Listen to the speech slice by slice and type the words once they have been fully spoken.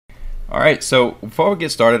Alright, so before we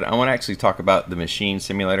get started, I want to actually talk about the machine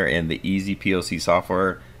simulator and the EasyPLC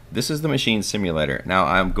software. This is the machine simulator. Now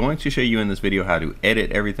I'm going to show you in this video how to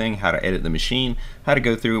edit everything, how to edit the machine, how to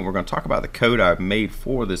go through, and we're going to talk about the code I've made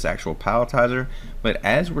for this actual Palletizer. But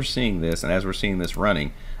as we're seeing this and as we're seeing this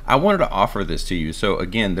running, I wanted to offer this to you. So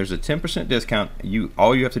again, there's a 10% discount.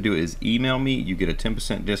 All you have to do is email me. You get a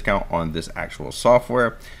 10% discount on this actual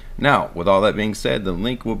software. Now, with all that being said, the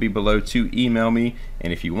link will be below to email me,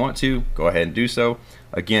 and if you want to, go ahead and do so.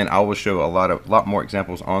 Again, I will show a lot more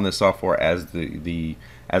examples on this software as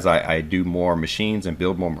I do more machines and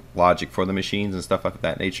build more logic for the machines and stuff like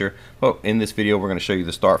that nature. But in this video, we're going to show you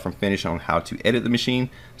the start from finish on how to edit the machine.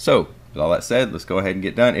 So, with all that said, let's go ahead and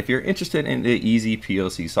get done. If you're interested in the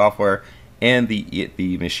EasyPLC software and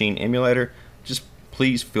the machine emulator, just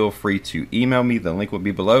please feel free to email me. The link will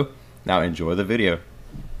be below. Now, enjoy the video.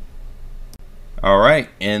 Alright,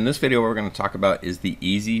 in this video what we're going to talk about is the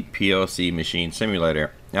EasyPLC Machine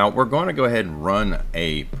Simulator. Now we're going to go ahead and run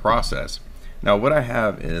a process. Now what I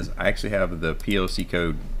have is I actually have the PLC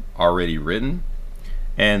code already written,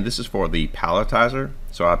 and this is for the Palletizer.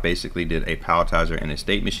 So I basically did a Palletizer and a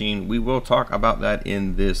state machine. We will talk about that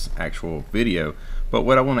in this actual video, but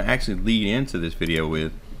what I want to actually lead into this video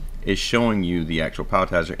with is showing you the actual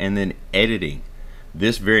Palletizer and then editing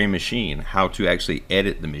this very machine, how to actually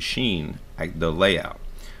edit the machine, the layout.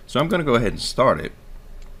 So I'm going to go ahead and start it.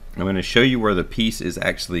 I'm going to show you where the piece is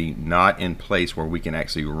actually not in place where we can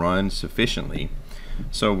actually run sufficiently.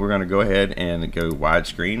 So we're going to go ahead and go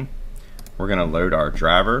widescreen. We're going to load our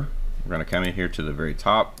driver. We're going to come in here to the very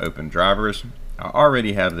top, open drivers. I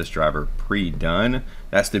already have this driver pre-done.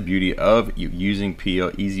 That's the beauty of using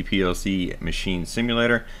EasyPLC Machine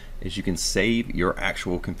Simulator, is you can save your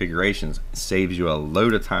actual configurations. It saves you a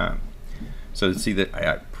load of time. So to see that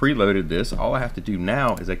I preloaded this, all I have to do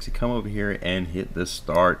now is actually come over here and hit the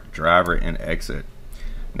start driver and exit.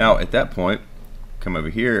 Now at that point, come over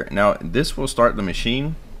here. Now this will start the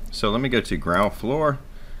machine. So let me go to ground floor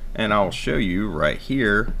and I'll show you right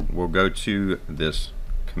here. We'll go to this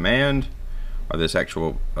command, or this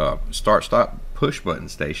actual start stop push button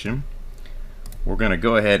station. We're going to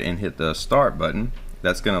go ahead and hit the start button.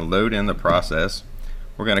 That's going to load in the process.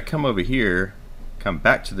 We're going to come over here, come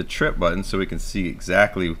back to the trip button so we can see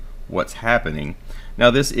exactly what's happening.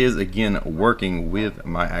 Now this is again working with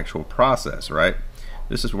my actual process, right?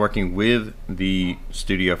 This is working with the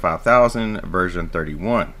Studio 5000 version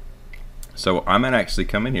 31. So I'm going to actually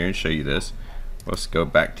come in here and show you this. Let's go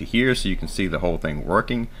back to here so you can see the whole thing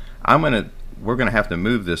working. We're going to have to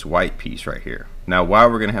move this white piece right here. Now why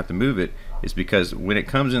we're going to have to move it is because when it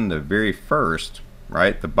comes in the very first,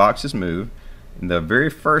 right, the box is moved, and the very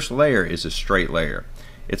first layer is a straight layer.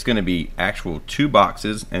 It's going to be actual 2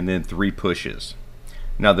 boxes and then 3 pushes.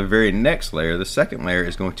 Now the very next layer, the second layer,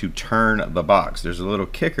 is going to turn the box. There's a little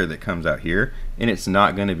kicker that comes out here, and it's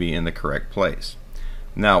not going to be in the correct place.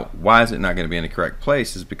 Now why is it not going to be in the correct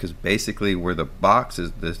place is because basically where the box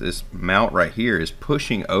is, this mount right here is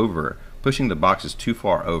pushing the boxes too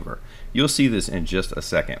far over. You'll see this in just a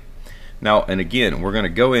second. Now, and again, we're going to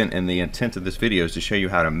go in, and the intent of this video is to show you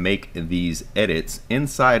how to make these edits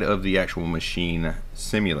inside of the actual machine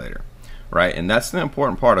simulator, right? And that's the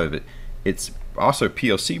important part of it. It's also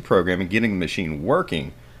PLC programming, getting the machine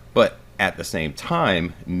working, but at the same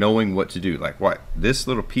time, knowing what to do. Like what? This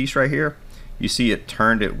little piece right here, you see it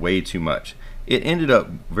turned it way too much. It ended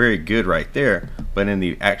up very good right there, but in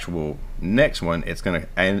the actual next one, it's going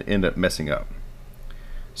to end up messing up.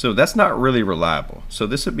 So that's not really reliable. So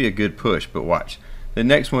this would be a good push, but watch. The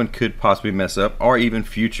next one could possibly mess up, or even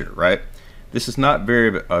future, right? This is not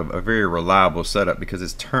a very reliable setup because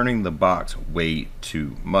it's turning the box way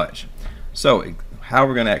too much. So how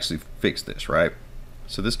we're going to actually fix this, right?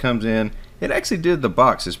 So this comes in. It actually did the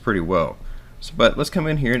boxes pretty well. So, but let's come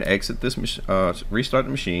in here and exit this, restart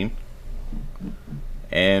the machine.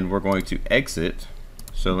 And we're going to exit.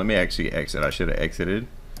 So let me actually exit. I should have exited.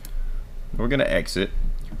 We're going to exit.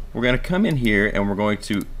 We're going to come in here and we're going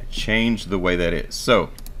to change the way that is. So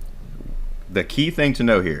the key thing to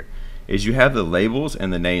know here is you have the labels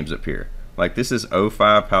and the names up here. Like this is 05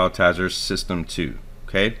 Palletizer System 2.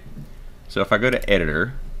 Okay. So if I go to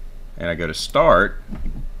editor and I go to start,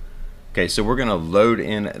 okay, so we're going to load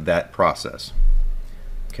in that process.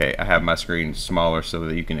 Okay, I have my screen smaller so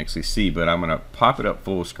that you can actually see, but I'm going to pop it up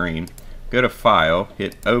full screen. Go to file,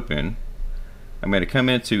 hit open. I'm going to come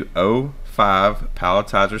into 05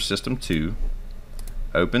 Palletizer System 2,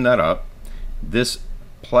 open that up. This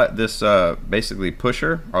basically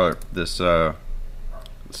pusher, or this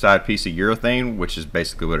side piece of urethane, which is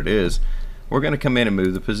basically what it is, we're going to come in and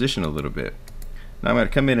move the position a little bit. Now I'm going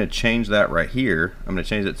to come in and change that right here. I'm going to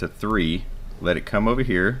change it to 3. Let it come over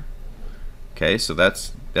here. Okay, so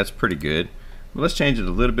that's pretty good. But let's change it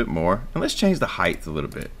a little bit more, and let's change the height a little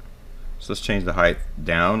bit. So let's change the height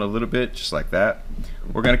down a little bit, just like that.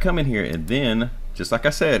 We're going to come in here, and then, just like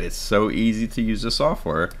I said, it's so easy to use the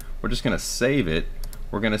software. We're just going to save it.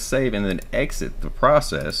 We're going to save and then exit the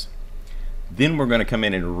process. Then we're going to come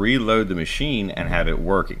in and reload the machine and have it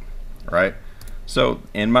working, right? So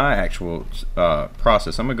in my actual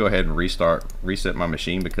process, I'm going to go ahead and reset my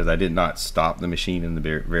machine because I did not stop the machine in the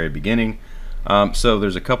very beginning. So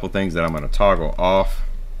there's a couple things that I'm going to toggle off.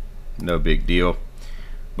 No big deal.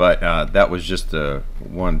 But that was just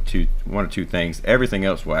one or two things. Everything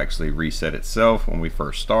else will actually reset itself when we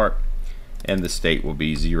first start, and the state will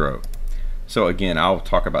be 0. So again, I'll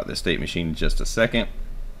talk about the state machine in just a second.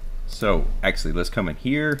 So actually, let's come in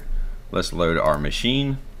here. Let's load our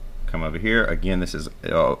machine. Come over here. Again, this is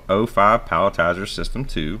 05 Palletizer System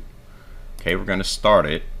 2. Okay, we're going to start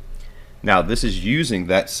it. Now, this is using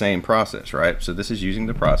that same process, right? So this is using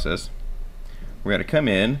the process. We're going to come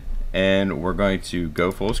in and we're going to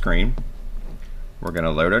go full screen. We're going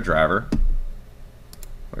to load our driver.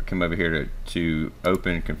 We'll come over here to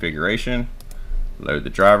open configuration, load the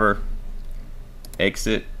driver,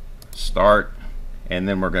 exit, start, and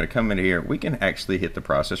then we're going to come in here. We can actually hit the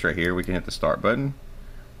process right here. We can hit the start button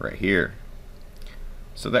right here.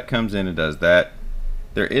 So that comes in and does that.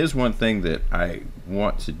 There is one thing that I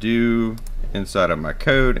want to do inside of my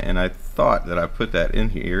code, and I thought that I put that in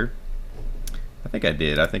here. I think I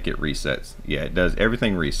did. I think it resets. Yeah, it does.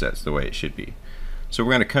 Everything resets the way it should be. So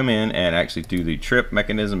we're going to come in and actually do the trip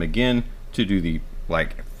mechanism again to do the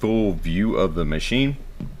full view of the machine.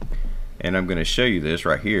 And I'm going to show you this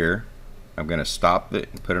right here. I'm going to stop it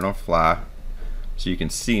and put it on fly so you can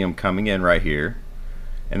see them coming in right here.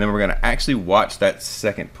 And then we're going to actually watch that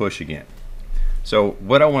second push again. So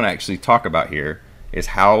what I want to actually talk about here is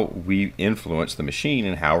how we influence the machine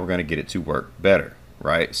and how we're going to get it to work better,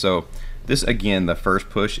 right? So this, again, the first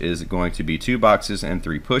push is going to be 2 boxes and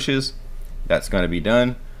 3 pushes. That's going to be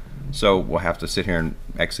done. So we'll have to sit here and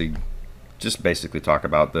actually just basically talk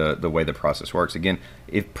about the way the process works. Again,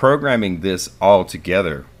 if programming this all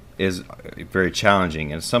together is very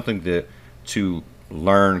challenging and something to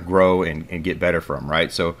learn, grow, and get better from,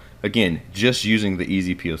 right? So again, just using the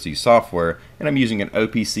EasyPLC software, and I'm using an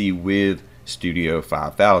OPC with Studio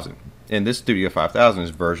 5000. And this Studio 5000 is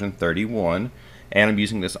version 31, and I'm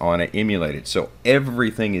using this on an emulated. So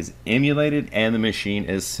everything is emulated and the machine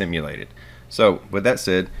is simulated. So with that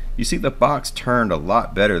said, you see the box turned a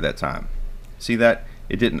lot better that time. See that?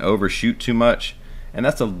 It didn't overshoot too much, and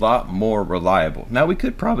that's a lot more reliable. Now we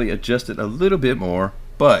could probably adjust it a little bit more,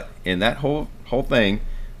 but in that whole thing,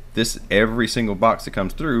 every single box that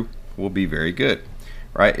comes through will be very good,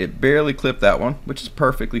 right? It barely clipped that one, which is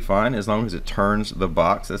perfectly fine as long as it turns the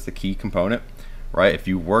box. That's the key component, right? If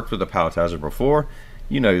you worked with a Palletizer before,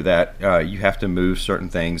 you know that you have to move certain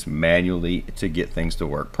things manually to get things to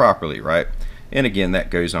work properly, right? And again,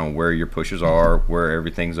 that goes on where your pushers are, where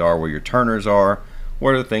everything's are, where your turners are,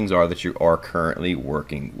 where the things are that you are currently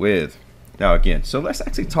working with. Now again, so let's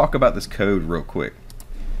actually talk about this code real quick.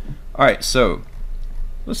 Alright, so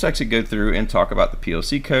let's actually go through and talk about the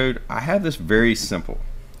PLC code. I have this very simple.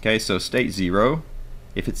 Okay, so state 0,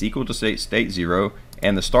 if it's equal to state 0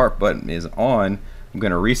 and the start button is on, I'm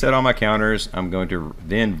going to reset all my counters. I'm going to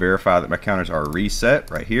then verify that my counters are reset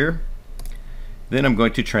right here. Then I'm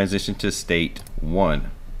going to transition to state 1.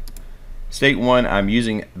 State 1, I'm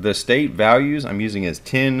using the state values I'm using as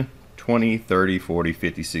 10, 20, 30, 40,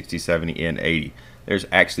 50, 60, 70, and 80. There's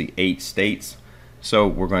actually 8 states. So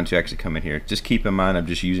we're going to actually come in here. Just keep in mind I'm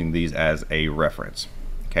just using these as a reference.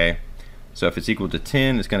 Okay, so if it's equal to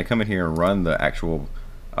 10, it's going to come in here and run the actual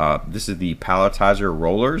this is the Palletizer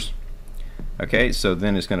rollers. Okay, so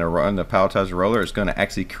then it's going to run the Palletizer roller. It's going to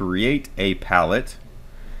actually create a pallet.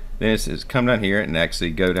 Then it's come down here and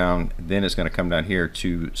actually go down. Then it's going to come down here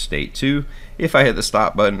to state 2. If I hit the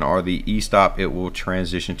stop button or the E-stop, it will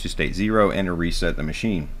transition to state 0 and reset the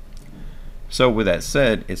machine. So with that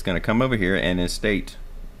said, it's going to come over here, and in state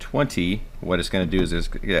 20, what it's going to do is it's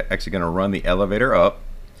actually going to run the elevator up,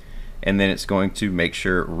 and then it's going to make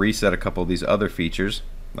sure reset a couple of these other features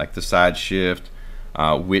like the side shift,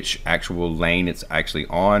 which actual lane it's actually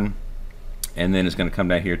on, and then it's going to come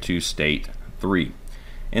down here to state 3.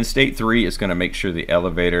 In state 3, it's going to make sure the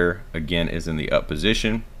elevator again is in the up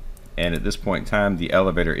position, and at this point in time the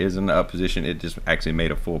elevator is in the up position. It just actually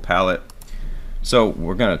made a full pallet. So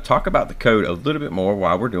we're going to talk about the code a little bit more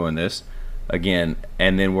while we're doing this again,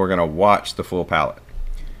 and then we're going to watch the full pallet.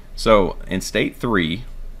 So in state 3,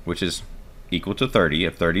 which is equal to 30,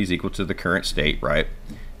 if 30 is equal to the current state, right?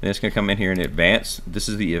 Then it's going to come in here in advance. This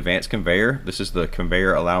is the advanced conveyor. This is the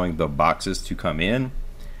conveyor allowing the boxes to come in.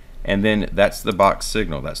 And then that's the box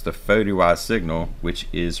signal. That's the photo eye signal, which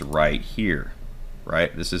is right here,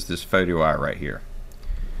 right? This is this photo eye right here.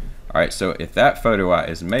 All right, so if that photo eye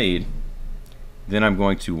is made, then I'm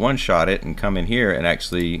going to one-shot it and come in here and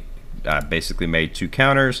actually basically made 2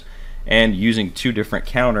 counters, and using 2 different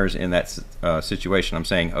counters in that situation, I'm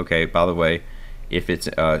saying, okay, by the way, if it's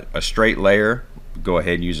a straight layer, go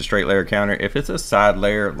ahead and use a straight layer counter. If it's a side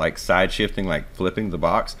layer, like side shifting, like flipping the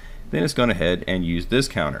box, then it's going ahead and use this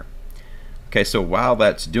counter. Okay, so while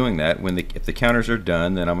that's doing that, if the counters are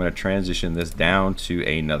done, then I'm going to transition this down to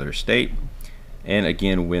another state. And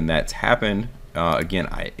again, when that's happened,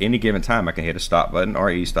 any given time I can hit a stop button or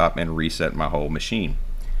E-stop and reset my whole machine.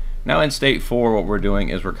 Now in state 4, what we're doing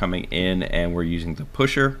is we're coming in and we're using the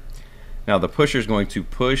pusher. Now the pusher is going to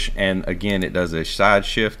push, and again it does a side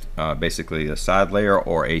shift, basically a side layer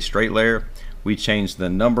or a straight layer. We change the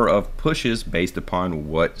number of pushes based upon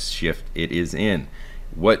what shift it is in,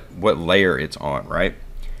 what layer it's on, right?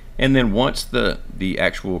 And then once the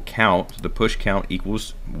actual count, the push count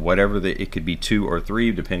equals whatever it could be 2 or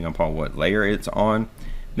 3 depending upon what layer it's on,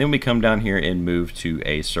 then we come down here and move to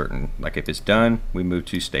a certain, like if it's done, we move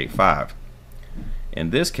to state 5.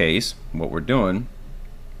 In this case, what we're doing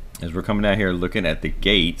is we're coming down here looking at the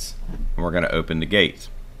gates, and we're going to open the gates.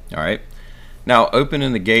 All right. Now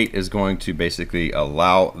opening the gate is going to basically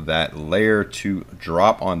allow that layer to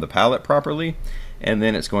drop on the pallet properly, and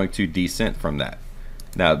then it's going to descent from that.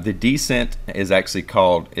 Now the descent is actually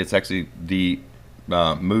called, it's actually the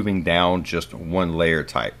moving down just one layer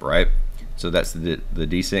type, right? So that's the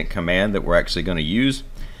descent command that we're actually going to use.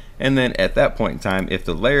 And then at that point in time, if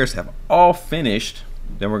the layers have all finished,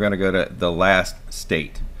 then we're going to go to the last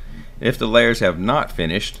state. If the layers have not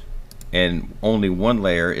finished and only one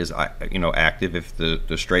layer is active, if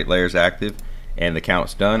the straight layer is active and the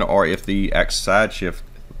count's done, or if the side shift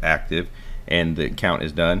active and the count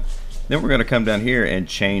is done, then we're going to come down here and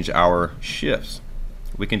change our shifts.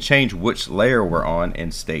 We can change which layer we're on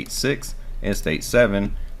in state 6 and state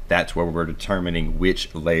 7. That's where we're determining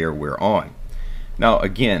which layer we're on. Now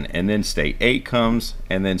again, and then state 8 comes,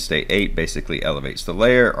 and then state 8 basically elevates the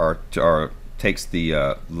layer, or takes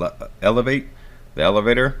the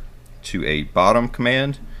elevator to a bottom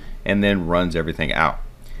command, and then runs everything out.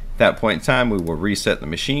 At that point in time, we will reset the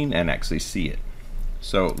machine and actually see it.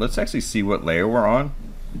 So let's actually see what layer we're on,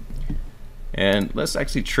 and let's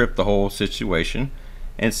actually trip the whole situation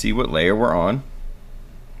and see what layer we're on.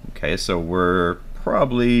 Okay, so we're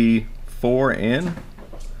probably 4 in,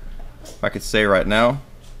 if I could say right now.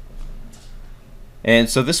 And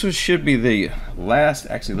so this should be the last.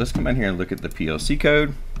 Actually, let's come in here and look at the PLC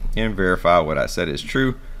code and verify what I said is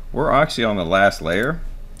true. We're actually on the last layer.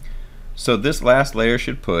 So this last layer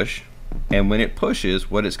should push, and when it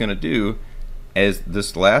pushes, what it's going to do is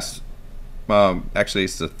this last, actually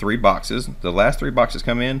it's the 3 boxes. The last 3 boxes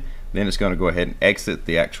come in, then it's going to go ahead and exit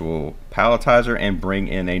the actual palletizer and bring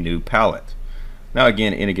in a new pallet. Now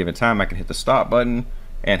again, in a given time, I can hit the stop button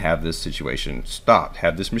and have this situation stopped,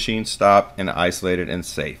 have this machine stopped and isolated and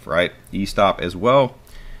safe, right? E-stop as well.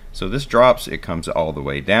 So this drops, it comes all the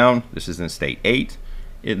way down. This is in state 8,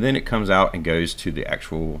 and then it comes out and goes to the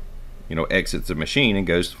actual, exits the machine and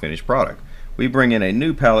goes to finished product. We bring in a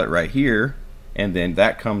new pallet right here, and then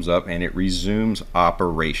that comes up and it resumes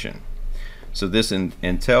operation. So this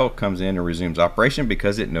Intel comes in and resumes operation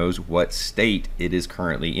because it knows what state it is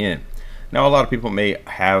currently in. Now a lot of people may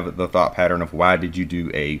have the thought pattern of, why did you do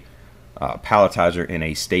a palletizer in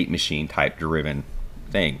a state machine type driven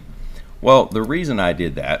thing? Well, the reason I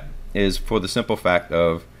did that is for the simple fact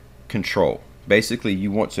of control. Basically, you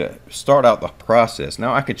want to start out the process.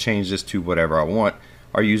 Now I could change this to whatever I want,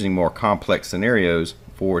 or using more complex scenarios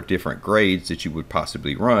for different grades that you would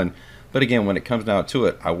possibly run. But again, when it comes down to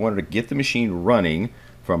it, I wanted to get the machine running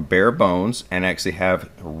from bare bones and actually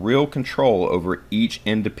have real control over each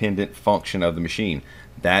independent function of the machine.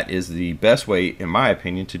 That is the best way, in my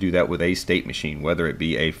opinion, to do that with a state machine, whether it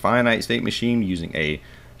be a finite state machine using a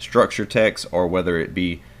structure text, or whether it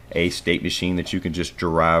be a state machine that you can just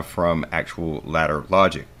derive from actual ladder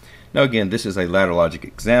logic. Now again, this is a ladder logic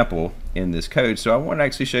example in this code, so I want to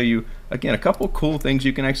actually show you again a couple cool things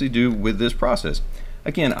you can actually do with this process.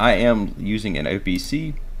 Again, I am using an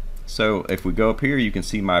OPC. So if we go up here, you can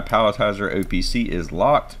see my Palletizer OPC is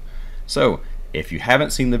locked. So if you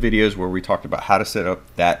haven't seen the videos where we talked about how to set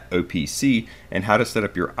up that OPC and how to set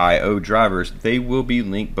up your IO drivers, they will be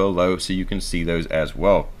linked below so you can see those as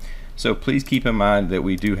well. So please keep in mind that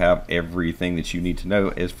we do have everything that you need to know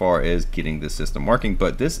as far as getting the system working,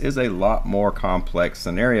 but this is a lot more complex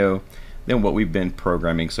scenario than what we've been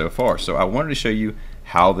programming so far. So I wanted to show you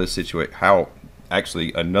how this how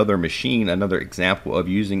actually another machine, another example of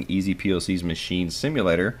using EasyPLC's Machine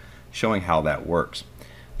Simulator, showing how that works.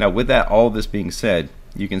 Now with that, all this being said,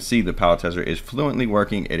 you can see the Palletizer is fluently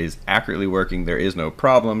working, it is accurately working, there is no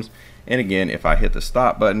problems, and again, if I hit the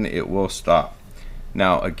stop button, it will stop.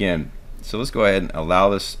 Now again, so let's go ahead and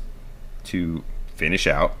allow this to finish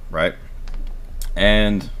out, right?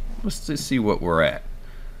 And let's just see what we're at.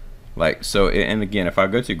 Like so, and again, if I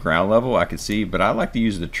go to ground level, I can see, but I like to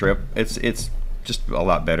use the trip. It's just a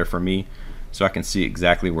lot better for me, so I can see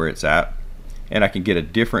exactly where it's at, and I can get a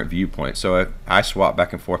different viewpoint. So I swap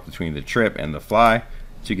back and forth between the trip and the fly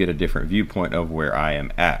to get a different viewpoint of where I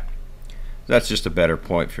am at. That's just a better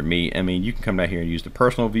point for me. I mean, you can come down here and use the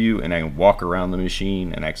personal view, and I can walk around the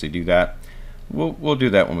machine and actually do that. We'll do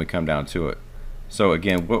that when we come down to it. So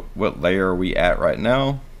again, what layer are we at right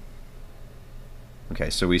now? Okay,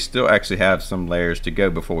 so we still actually have some layers to go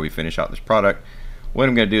before we finish out this product. What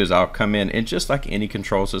I'm going to do is I'll come in, and just like any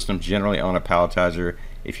control system, generally on a Palletizer,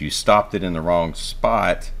 if you stopped it in the wrong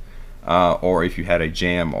spot, or if you had a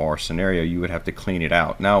jam or scenario, you would have to clean it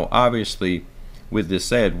out. Now obviously, with this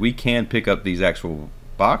said, we can pick up these actual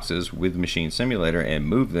boxes with Machine Simulator and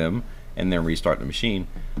move them and then restart the machine.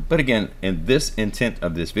 But again, in this intent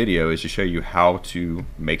of this video is to show you how to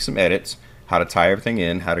make some edits, how to tie everything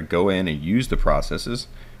in, how to go in and use the processes,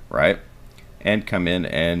 right? And come in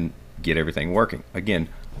and get everything working. Again,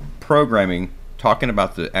 programming, talking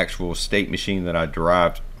about the actual state machine that I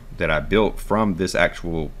derived, that I built from this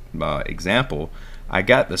actual example, I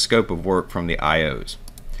got the scope of work from the IOs.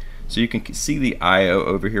 So you can see the IO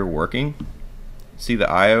over here working. See the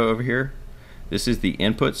IO over here? This is the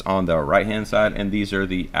inputs on the right hand side, and these are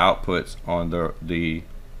the outputs on the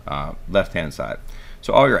left hand side.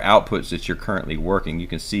 So all your outputs that you're currently working, you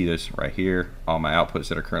can see this right here, all my outputs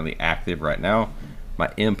that are currently active right now. My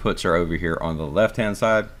inputs are over here on the left hand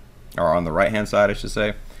side, or on the right hand side I should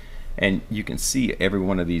say, and you can see every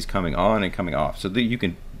one of these coming on and coming off. So that you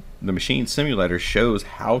can, the Machine Simulator shows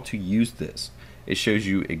how to use this. It shows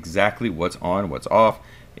you exactly what's on, what's off,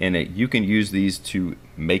 and you can use these to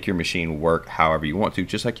make your machine work however you want to,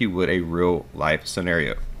 just like you would a real life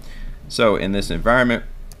scenario. So in this environment,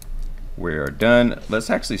 we're done. Let's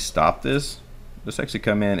actually stop this. Let's actually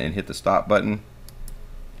come in and hit the stop button.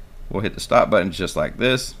 We'll hit the stop button just like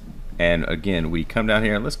this, and again, we come down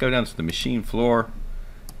here. Let's go down to the machine floor,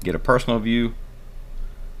 get a personal view,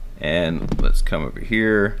 and let's come over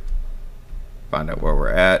here, find out where we're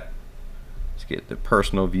at. Get the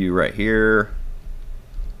personal view right here,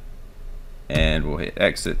 and we'll hit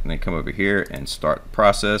exit and then come over here and start the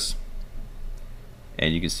process,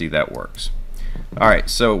 and you can see that works. Alright,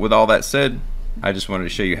 so with all that said, I just wanted to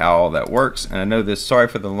show you how all that works, and I know this, sorry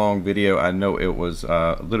for the long video, I know it was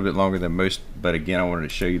a little bit longer than most, but again, I wanted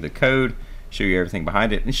to show you the code, show you everything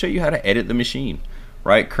behind it, and show you how to edit the machine.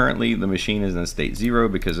 Right, currently the machine is in state 0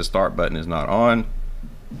 because the start button is not on,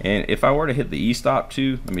 and if I were to hit the E-stop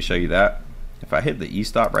too, let me show you that. If I hit the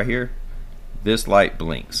E-stop right here, this light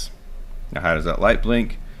blinks. Now how does that light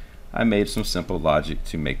blink? I made some simple logic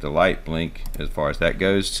to make the light blink as far as that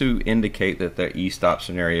goes, to indicate that the E-stop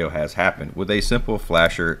scenario has happened with a simple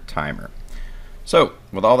flasher timer. So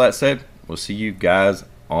with all that said, we'll see you guys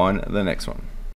on the next one.